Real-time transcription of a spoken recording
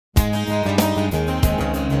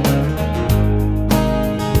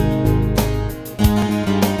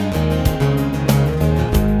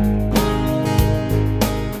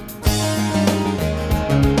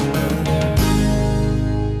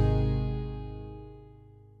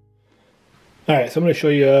Alright, so I'm going to show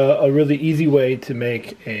you a really easy way to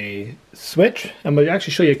make a switch. I'm going to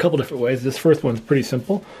actually show you a couple different ways. This first one's pretty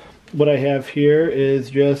simple. What I have here is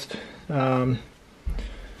just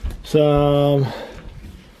some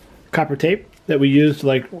copper tape that we use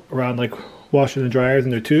like around like washers and dryers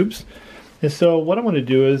and their tubes. And so what I'm going to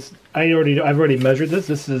do is I've already measured this.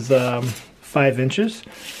 This is 5 inches.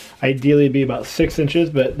 Ideally it'd be about 6 inches,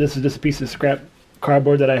 but this is just a piece of scrap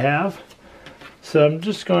cardboard that I have. So I'm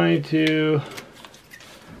just going to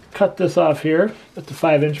cut this off here at the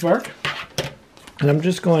 5-inch mark, and I'm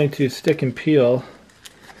just going to stick and peel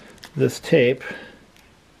this tape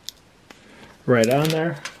right on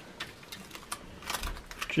there,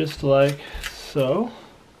 just like so.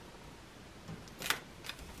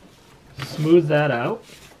 Smooth that out,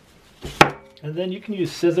 and then you can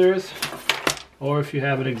use scissors, or if you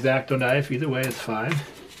have an X-Acto knife, either way is fine.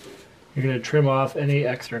 You're going to trim off any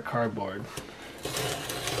extra cardboard.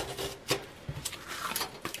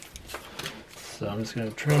 So I'm just going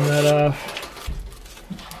to trim that off.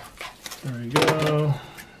 There we go.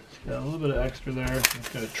 It's got a little bit of extra there. I'm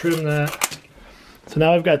just going to trim that. So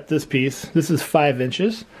now I've got this piece. This is 5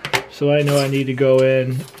 inches. So I know I need to go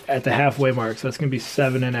in at the halfway mark. So it's going to be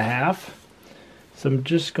 7.5. So I'm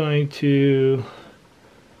just going to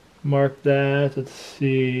mark that. Let's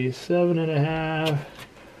see, 7.5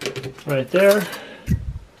 right there.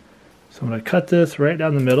 So I'm going to cut this right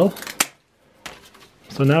down the middle.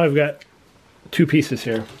 So now I've got 2 pieces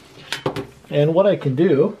here, and what I can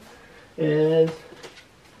do is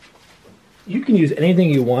you can use anything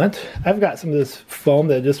you want. I've got some of this foam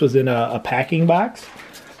that just was in a packing box.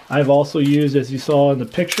 I've also used, as you saw in the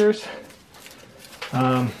pictures,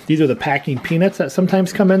 these are the packing peanuts that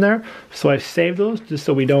sometimes come in there, so I saved those just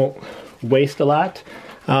so we don't waste a lot.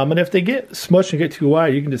 And if they get smushed and get too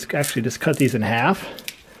wide, you can just cut these in half.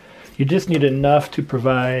 You just need enough to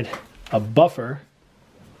provide a buffer,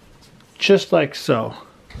 just like so.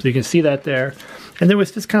 So you can see that there. And then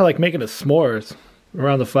it's just kind of like making a s'mores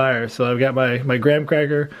around the fire. So I've got my graham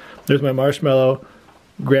cracker, there's my marshmallow,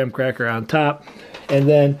 graham cracker on top, and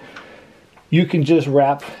then you can just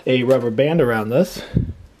wrap a rubber band around this.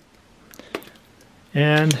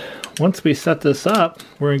 And once we set this up,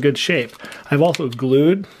 we're in good shape. I've also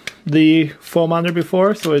glued the foam on there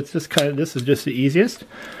before, so it's just this is just the easiest.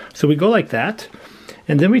 So we go like that,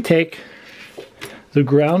 and then we take the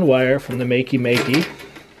ground wire from the Makey Makey.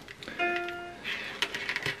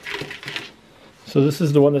 So this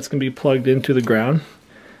is the one that's going to be plugged into the ground,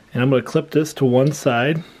 and I'm going to clip this to one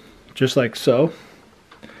side just like so,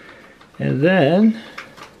 and then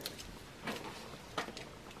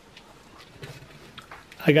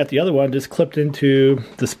I got the other one just clipped into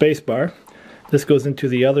the space bar. This goes into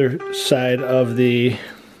the other side of the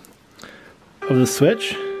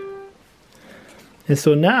switch. And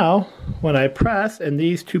so now, when I press and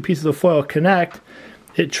these 2 pieces of foil connect,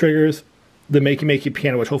 it triggers the Makey Makey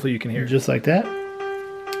piano, which hopefully you can hear. Just like that.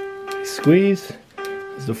 Squeeze.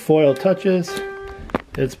 As the foil touches,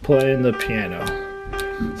 it's playing the piano.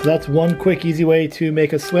 So that's one quick, easy way to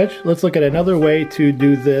make a switch. Let's look at another way to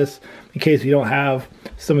do this in case you don't have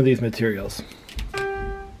some of these materials.